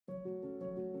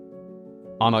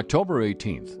On October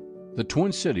 18th, the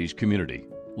Twin Cities community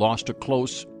lost a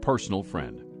close personal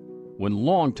friend when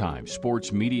longtime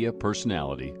sports media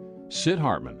personality Sid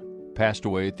Hartman passed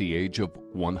away at the age of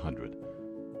 100.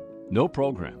 No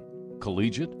program,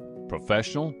 collegiate,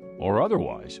 professional, or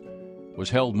otherwise, was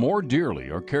held more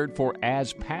dearly or cared for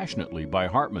as passionately by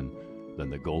Hartman than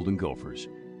the Golden Gophers.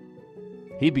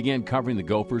 He began covering the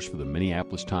Gophers for the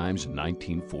Minneapolis Times in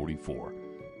 1944.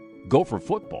 Gopher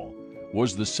Football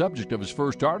was the subject of his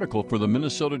first article for the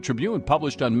Minnesota Tribune,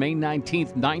 published on May 19,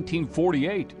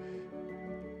 1948.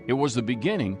 It was the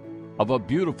beginning of a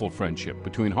beautiful friendship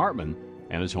between Hartman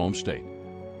and his home state,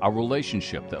 a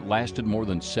relationship that lasted more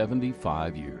than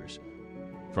 75 years.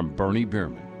 From Bernie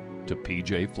Bierman to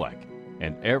P.J. Fleck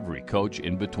and every coach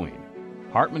in between,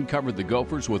 Hartman covered the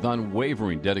Gophers with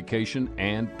unwavering dedication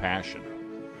and passion.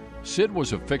 Sid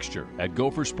was a fixture at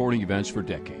Gopher sporting events for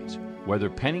decades, whether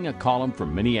penning a column for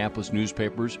Minneapolis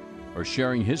newspapers or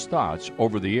sharing his thoughts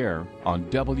over the air on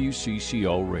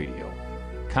WCCO radio.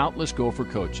 Countless Gopher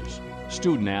coaches,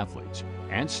 student athletes,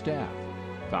 and staff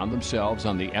found themselves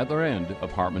on the other end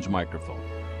of Hartman's microphone.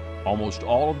 Almost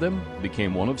all of them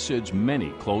became one of Sid's many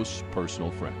close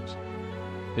personal friends.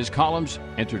 His columns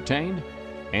entertained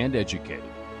and educated,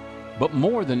 but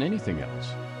more than anything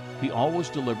else, he always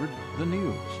delivered the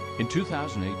news. In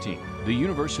 2018, the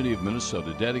University of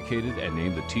Minnesota dedicated and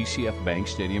named the TCF Bank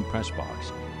Stadium press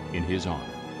box in his honor.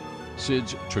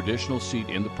 Sid's traditional seat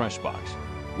in the press box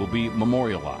will be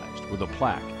memorialized with a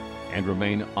plaque and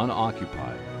remain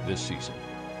unoccupied this season.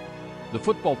 The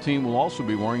football team will also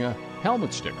be wearing a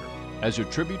helmet sticker as a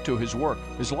tribute to his work,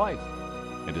 his life,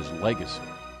 and his legacy.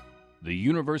 The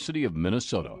University of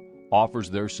Minnesota offers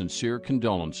their sincere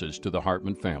condolences to the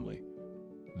Hartman family.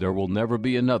 There will never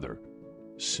be another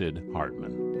Sid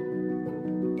Hartman.